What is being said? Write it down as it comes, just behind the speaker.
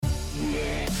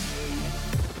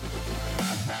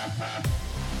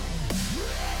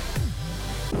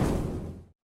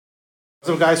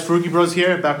up, guys? Farooqi Bros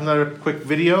here, back with another quick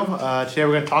video. Today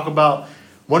we're going to talk about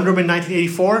Wonder Woman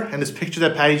 1984 and this picture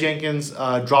that Patty Jenkins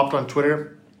dropped on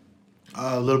Twitter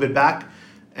a little bit back.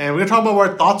 And we're going to talk about what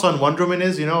our thoughts on Wonder Woman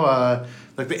is,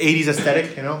 like the 80s aesthetic,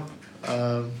 It's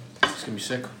going to be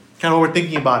sick. Kind of what we're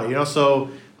thinking about it,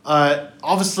 So,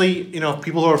 obviously,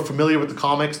 people who are familiar with the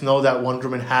comics know that Wonder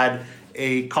Woman had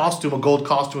a costume, a gold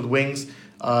costume with wings.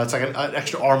 It's like an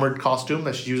extra armored costume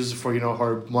that she uses for,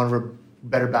 one of her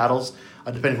better battles,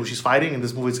 depending who she's fighting. In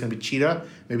this movie, it's going to be Cheetah,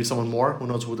 maybe someone more. Who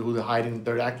knows who they're hiding in the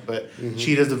third act, but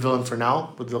Cheetah's the villain for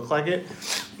now, would look like it.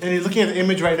 And you're looking at the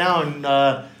image right now, and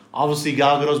obviously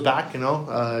Gal Gadot's back,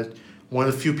 one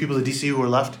of the few people at DCEU who are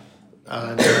left.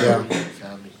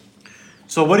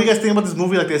 So what do you guys think about this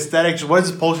movie, like the aesthetics? What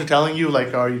is this poster telling you?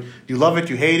 Like, do you love it?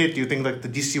 Do you hate it? Do you think like the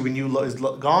DC we knew is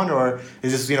gone, or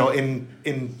is this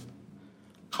in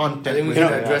content? I think we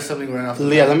can address something right after.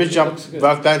 Yeah, let me jump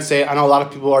back and say I know a lot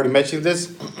of people already mentioned this.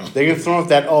 They're gonna throw off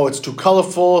that it's too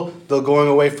colorful. They're going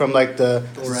away from like the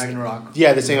Thor Ragnarok.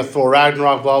 Yeah, they're saying a Thor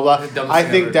Ragnarok, blah blah. I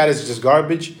think that is just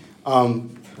garbage.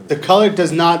 The color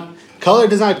does not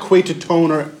equate to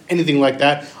tone or anything like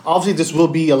that. Obviously, this will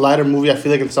be a lighter movie. I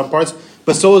feel like in some parts.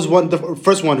 But so is the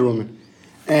first Wonder Woman,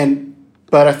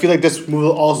 but I feel like this movie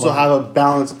will also have a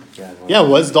balance. Yeah, it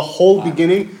was the whole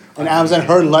beginning, and Amazon,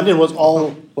 her in London was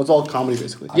all comedy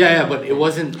basically. Yeah, but it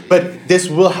wasn't. But this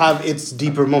will have its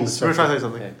deeper moments. Let me try to say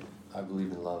something. Okay. I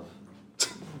believe in love. Oh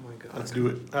my god, let's do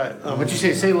it. All right, What'd you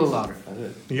say? Say a little louder. That's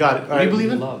it. You got it. All right. You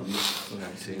believe in love?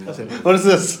 Okay, That's it. What is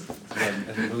this?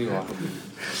 I believe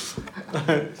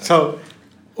in So,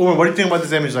 Omer, what do you think about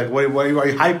this image? Like, are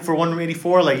you hyped for Wonder Woman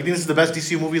 84? Like, you think this is the best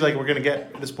DC movie like we're gonna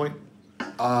get at this point?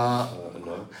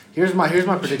 no. Here's my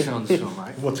prediction on this film,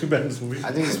 right? What's better in this movie?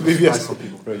 I think this movie surprise some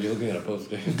people. Bro, you're looking at a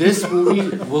poster. This movie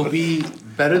will be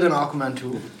better than Aquaman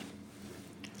 2.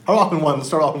 Or Aquaman 1. Let's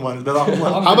start Aquaman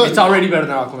 1. How about it's already better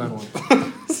than Aquaman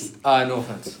 1. No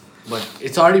offense, but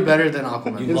it's already better than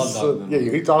Aquaman. You love Aquaman. Yeah,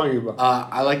 you're talking about.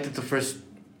 I liked it the first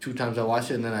 2 times I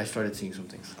watched it, and then I started seeing some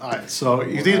things. All right, so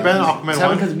you think it's better than Aquaman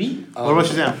 1? Because me. What about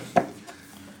Shazam?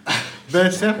 Better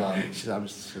than Shazam? Shazam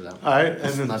is Shazam. All right, and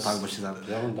Let's then not talk about Shazam.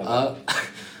 That one,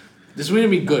 This movie will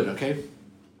be good, okay?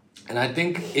 And I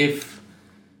think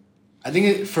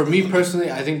for me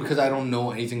personally, I think because I don't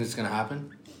know anything that's gonna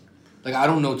happen. Like I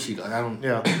don't know Cheetah. Like I don't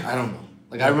know.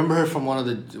 Like I remember her from one of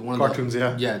the cartoons,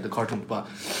 Yeah, the cartoons. But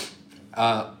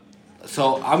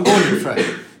so I'm going with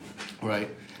Fred, right?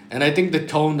 And I think the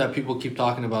tone that people keep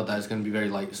talking about that is gonna be very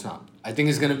light. It's not. I think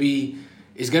it's gonna be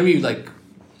like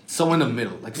somewhere in the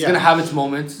middle. Like it's gonna have its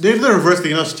moments. They've the reverse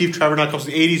thing. Steve Trevor now comes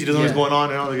to the 80s. He doesn't know what's going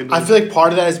on. I feel like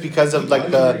part of that is because of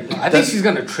like I think she's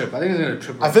gonna trip. I think it's gonna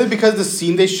trip her. I feel like because the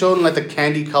scene they showed in like the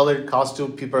candy colored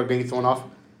costume, people are getting thrown off.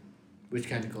 Which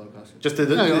candy color costume? Just all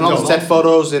the set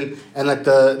photos and like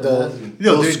the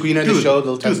little screener they showed.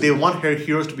 They want her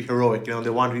heroes to be heroic. They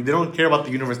don't care about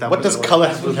the universe that much. What does color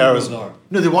have to do with heroism?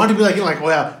 No, they want to be like oh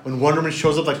yeah, when Wonder Woman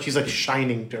shows up, like she's like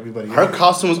shining to everybody. Her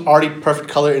costume was already perfect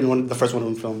color in the first Wonder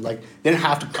Woman film. Like they didn't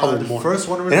have to color it more. First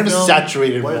Wonder Woman film, they have to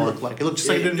saturate it more. more. It looked like it looked just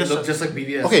like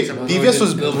BVS. Okay, BVS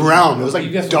was brown. It was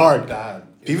like dark.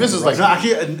 BVS was like no,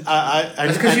 actually,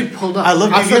 that's because she pulled up. I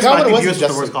love I BVS, forgot but I what think it was BVS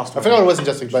was the worst costume. I forgot what it was in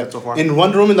Justice League, but in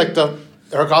Wonder Woman, like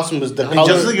her costume was the color.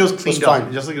 Justice League it was cleaned up.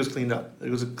 Fine. Justice League was cleaned up.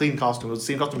 It was a clean costume. It was the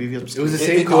same costume BVS. It was the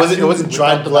same costume. It wasn't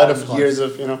dried blood of years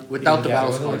of without the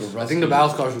battle scars. I think the battle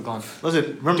scars were gone.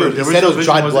 Listen, remember Dude, the said it was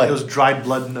dried blood. It was dried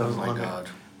blood. No, oh my god.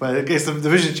 But I guess the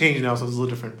vision changed now, so it's a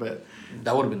little different. But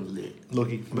that would have been lit.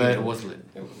 Loki, but it was lit.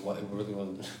 It really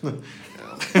wasn't.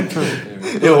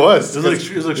 It was.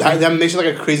 That makes her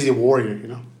like a crazy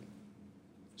warrior,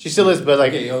 She still is, but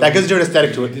like that gives her an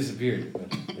aesthetic to it. Disappeared.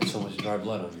 But there's so much dry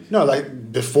blood on you. No,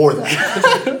 like before that.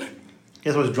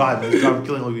 Guess what? It's dry. It's dry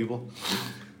killing all people.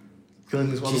 Killing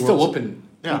these She's still whooping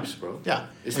peeps, bro. Yeah,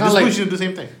 it's not like she should do the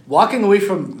same thing. Walking away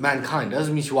from mankind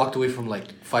doesn't mean she walked away from like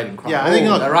fighting crime. Yeah, I think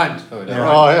that rhymed. Oh,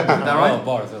 yeah. That rhymed.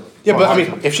 Bars. Yeah, but I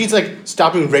mean, if she's like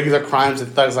stopping regular crimes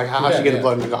and thugs, like how's she getting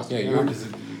blood in the costume? Yeah, you're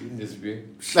disappearing.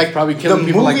 Like probably killing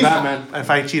people like Batman and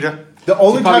fighting Cheetah. The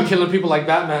only probably time killing people like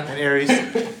Batman and Ares.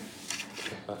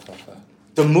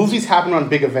 The movies happen on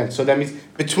big events, so that means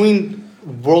between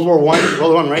World War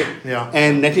One, right? Yeah.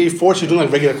 And 1984, she was doing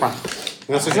like regular crime.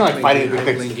 So she's not like fighting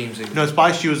big things. No, it's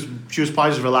probably she was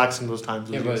probably just relaxing those times.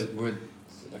 Yeah, but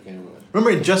okay.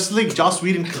 Remember in Justice League, Joss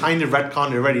Whedon kind of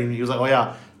retconned it already, and he was like, "Oh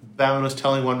yeah, Batman was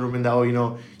telling Wonder Woman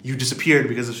that you disappeared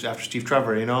because of after Steve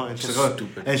Trevor, and she's like,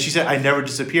 stupid. And she said, I never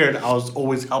disappeared. I was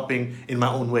always helping in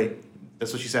my own way.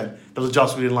 That's what she said. That was a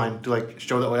Joss Whedon line to like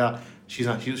show that She's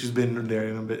not. She's been there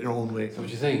in her own way. So what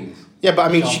you're saying is, Yeah, but I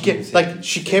mean,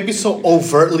 she can't be so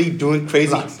overtly doing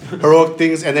crazy heroic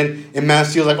things, and then in Man of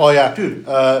Steel, like, oh yeah, dude.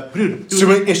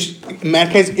 Superman,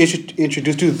 mankind's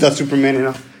introduced to the Superman, you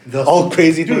know, all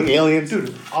crazy thing, aliens,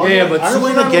 dude. But I don't know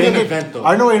why you're not getting it. event, though. I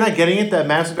don't know why you're not getting it. That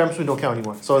Man of Steel don't count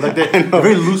anymore. So like they're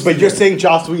very loose. But you're saying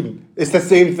Joss Whedon. It's the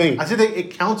same thing. I think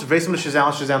it counts very similar to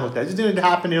Shazam looked at. It just didn't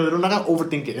happen. You know, they're not gonna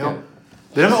overthink it. You know,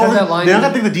 Yeah. they're not gonna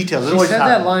think the details. she said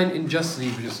that line in Justice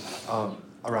League, just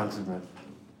around Superman.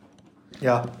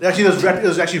 Yeah, actually, it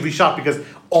was actually reshot because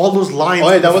all those lines.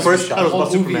 Oh, yeah, that was first reshot. shot was The about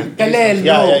whole movie. Superman.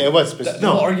 Yeah, it was. The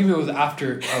whole argument was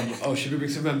after, should we bring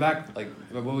Superman back? Like,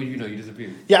 what would you know? You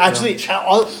disappeared. Yeah, actually,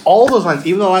 all those lines,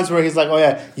 even the lines where he's like, "Oh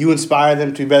yeah, you inspire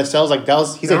them to be better selves," like that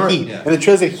was he said he, Yeah. and the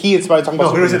trailer said he inspired talking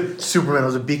about No, he Superman. was Superman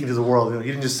was a beacon to the world. You know,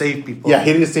 he didn't just save people. Yeah, he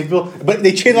didn't just save people, but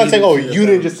they changed on saying, "Oh, you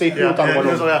didn't just save people." Yeah, Talking and about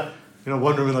it was like, you know,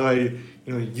 Wonder Woman, like,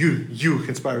 you know, you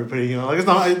inspire everybody. You know, like it's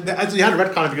not. You had to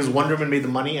retcon it because Wonder Woman made the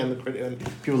money and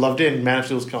people loved it, and Man of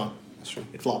Steel was gone. That's true.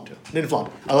 It flopped too. It didn't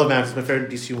flop. I love Man of Steel. It's my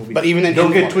favorite DCU movie. But even then, don't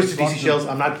it get didn't twisted, flop. DC shells.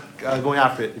 I'm not going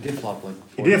after it. It did flop like.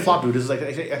 It didn't flop, dude. This is like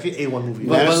actually A1 movie.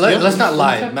 Man of But Steel? let's not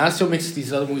lie. Man of Steel makes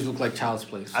these other movies look like child's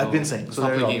play. So I've been saying. let's So not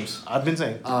there you play go. games. I've been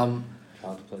saying. Child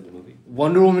play the movie.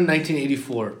 Wonder Woman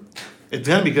 1984. It's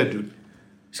gonna be good, dude.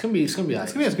 It's gonna be It's gonna be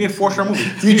a 4-star movie.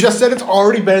 you just said it's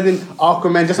already better than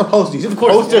Aquaman. Just a poster. Of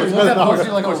course. Let me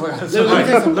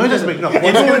just make no.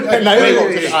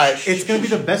 It's gonna be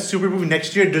the best super movie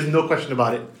next year. There's no question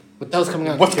about it. What the hell's coming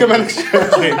out? What's coming next year?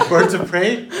 Okay, Birds of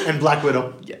Prey and Black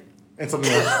Widow. Yeah. And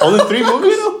something else. Only 3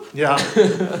 movies? Yeah.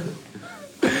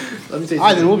 Let me tell you.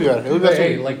 Alright, then we'll be better. It'll be better.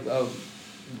 Hey, like,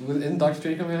 isn't Doctor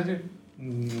Strange coming out here?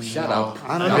 Shut up.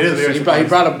 I don't It know. is very He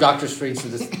brought up Doctor Strange to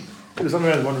this. There's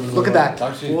something else Wonder Woman. Look at that.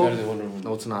 Doctor Strange is better than Wonder Woman.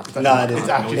 No, it's not. No, it is. It's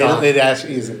actually It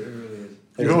actually isn't.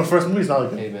 You know what first movie's not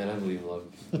like Hey man, I believe in love.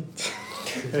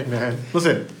 Hey man,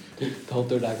 listen. The whole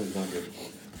third act was not good.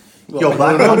 Yo,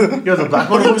 Black Widow. Yo, the Black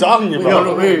What are Widow. you talking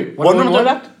about? Wait, Wonder Woman third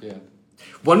act? Yeah.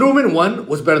 Wonder Woman 1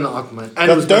 was better than Aquaman. And it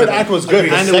The was third better- act was good.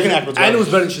 The And it second act was and it good. was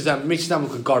better than Shazam. It makes Shazam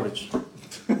look like garbage.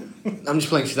 I'm just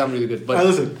playing Shazam really good. Alright, But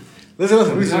listen. This is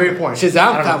a very point.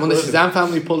 Shazam, when the Listen. Shazam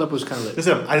family pulled up, it was kind of lit.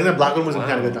 Listen, I think that Black Woman was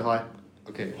kind of lit, not gonna lie.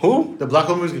 Okay. Who? The Black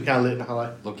Woman was kind of lit, not gonna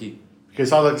lie. Loki.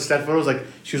 Because I saw like set photos, like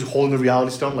she was holding the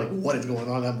reality stone. Like, what is going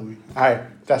on in that movie?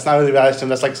 Alright, that's not really reality.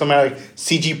 That's like some like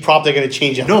CG prop they're gonna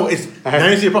change it. No, it's not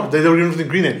even a problem. They don't even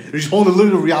green it. They're just holding a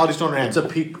little reality stone in her hand.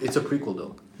 It's a prequel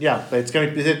though. Yeah, but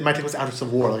it might take us after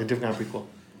Civil War, like a different kind of prequel,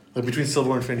 like between Civil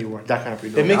War and Infinity War, that kind of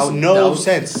prequel. It makes no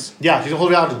sense. Yeah, she's a whole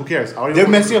reality. Who cares? They're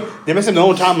messing up their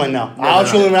own timeline now. I'll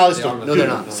show them reality story. No, they're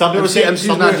not. Some people say MCU's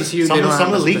not DCEU, they don't some of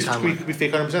have the leaks the timeline. could be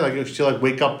fake 100%. Like she'll like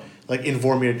wake up like in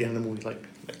Vormir at the end of the movie, like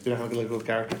they don't have like a good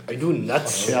character. Are you doing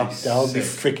nuts? Yeah, That would be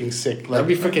freaking sick. That'd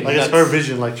be freaking like nuts. it's her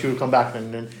vision. Like she would come back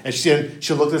and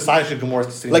she'll look to the side. She'll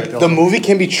Gamora's sitting Like right the there. movie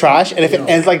can be trash, and if it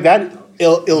ends like that,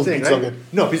 it'll Thing, be so right? good.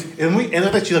 No, because and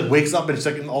like she like wakes up and it's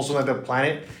like also like the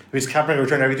planet. Because Captain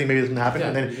return everything, maybe it doesn't happen, Yeah,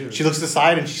 and you then do. she looks to the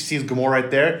side and she sees Gamora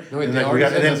right there. No, wait, and they like, already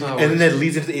and said then that's not how it and then works. that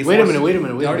leads into the A-Force. Wait a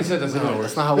minute. They already said that's not how it works.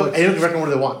 That's not how it No, works. they don't reckon what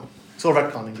they want. It's all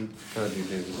retconning, dude.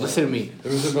 Listen to me. The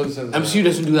Russo brothers said MCU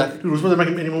doesn't do that. Dude, who's supposed to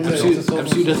make any more movies?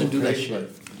 MCU doesn't do that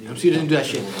shit. MCU doesn't do that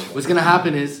shit. What's gonna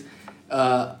happen is,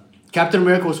 Captain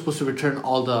America was supposed to return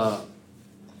all the.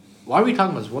 Why are we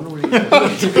talking about this? Wonder Woman. I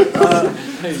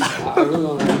really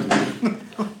don't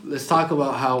know. Let's talk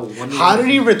about how. Wonder How Woman-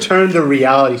 did he return the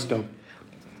reality stone?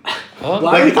 Huh?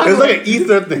 Why are we Like, talking it's about? like an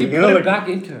Easter thing, He you put know? it Like, back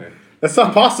into her. that's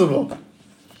not possible.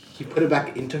 He put it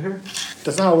back into her.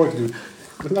 That's not how it works, dude.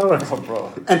 That's not how it works.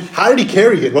 Bro. And how did he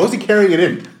carry it? What was he carrying it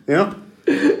in? You know?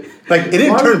 Like, it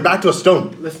didn't turn back to a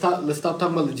stone. Let's stop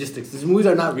talking about logistics. These movies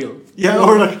are not real. Yeah,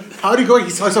 or like, how do you go? He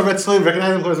saw Red Skull,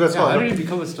 recognize him as Red Yeah, Skull. how did he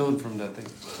become a stone from that thing?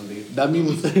 Something. That meme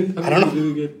was. I don't know.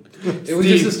 Really good. It was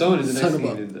just a stone in the Son next of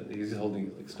a- scene. He's just holding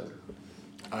it like stuff.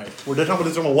 Alright, we're done talking about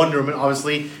this from a Wonder Woman,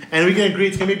 obviously, and we can agree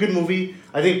it's gonna be a good movie.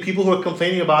 I think people who are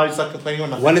complaining about it start complaining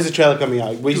about nothing. When is the trailer coming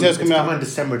out? What you Dude, said it's coming coming out? in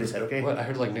December, they said, okay? What? I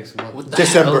heard like next month. What the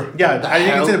December. hell? Yeah, What the I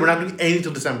think hell? said we're not gonna get anything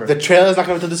till December. The trailer's not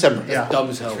coming until December. Yeah. Dumb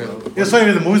as hell, bro. It's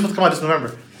funny, the movie's supposed to come out this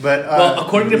November, but Well,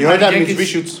 according to You know Patty that means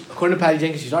Jenkins, reshoots. according to Patty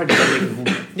Jenkins, she's already done making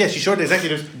the movie. yeah, she showed the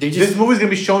executives. They just- This movie's gonna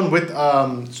be shown with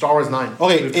Star Wars 9.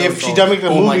 Okay, With if Star she Wars. doesn't make the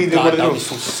Oh my movie, then god, what do that they would do? be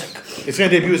so sick. It's gonna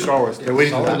debut with Star Wars. They're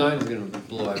waiting for Star that. Wars 9 is gonna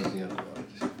blow everything out.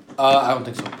 I don't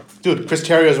think so. Dude, Chris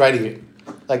Terrier's writing it.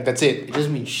 Like, that's it. It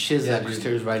doesn't mean shiz that Chris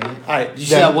Terry's writing it. Alright, Did you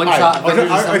see that one shot?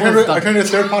 I turned to the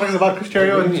third podcast about Chris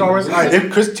Terrio and Star Wars. Alright,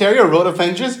 if Chris Terrier wrote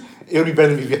Avengers, It would be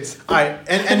better than BVS. Alright,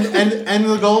 and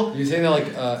the goal. You're saying that like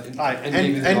Endpoint.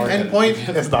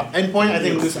 I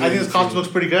think this costume looks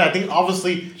pretty good. I think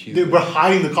obviously we're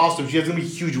hiding the costume. She has gonna be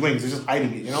huge wings. They're just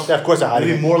hiding it, you know. Yeah, of course they're hiding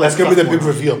it. More that's gonna be the big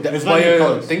reveal.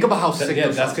 Think about how sick.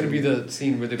 That's gonna be the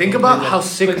scene where they. Think about how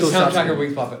sick those soundtrack or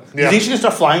wings pop it. You think she can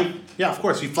start flying? Yeah, of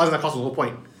course. She flies in that costume. The whole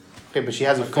point. Okay, but she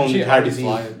hasn't flown She the entire already DCEU.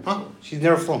 fly. Huh? She's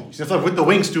never flown. She's gonna fly with the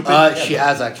wings, stupid. She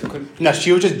has actually. No,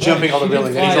 she was just jumping all the she did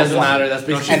buildings. fly. It doesn't matter. That's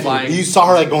basically And flying. you saw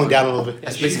her like going down a little bit.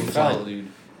 That's She basically fell, flying. dude.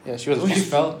 Yeah, she was. She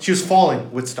fell. She was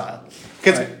falling with style.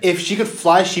 Because if she could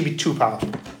fly, she'd be too powerful.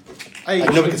 Like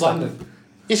nobody could stop her.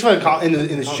 Yeah, she went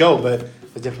in the show, but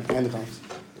it's different. And the comics.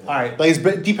 Alright. Like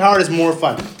depowered is more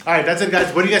fun. Alright, that's it,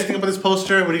 guys. What do you guys think about this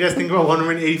poster? What do you guys think about Wonder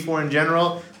Woman 84 in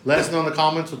general? Let us know in the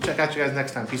comments. We'll check out you guys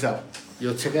next time. Peace out.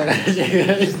 Yo, check that out. Check it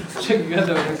out. He's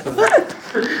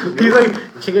like,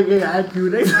 check it out.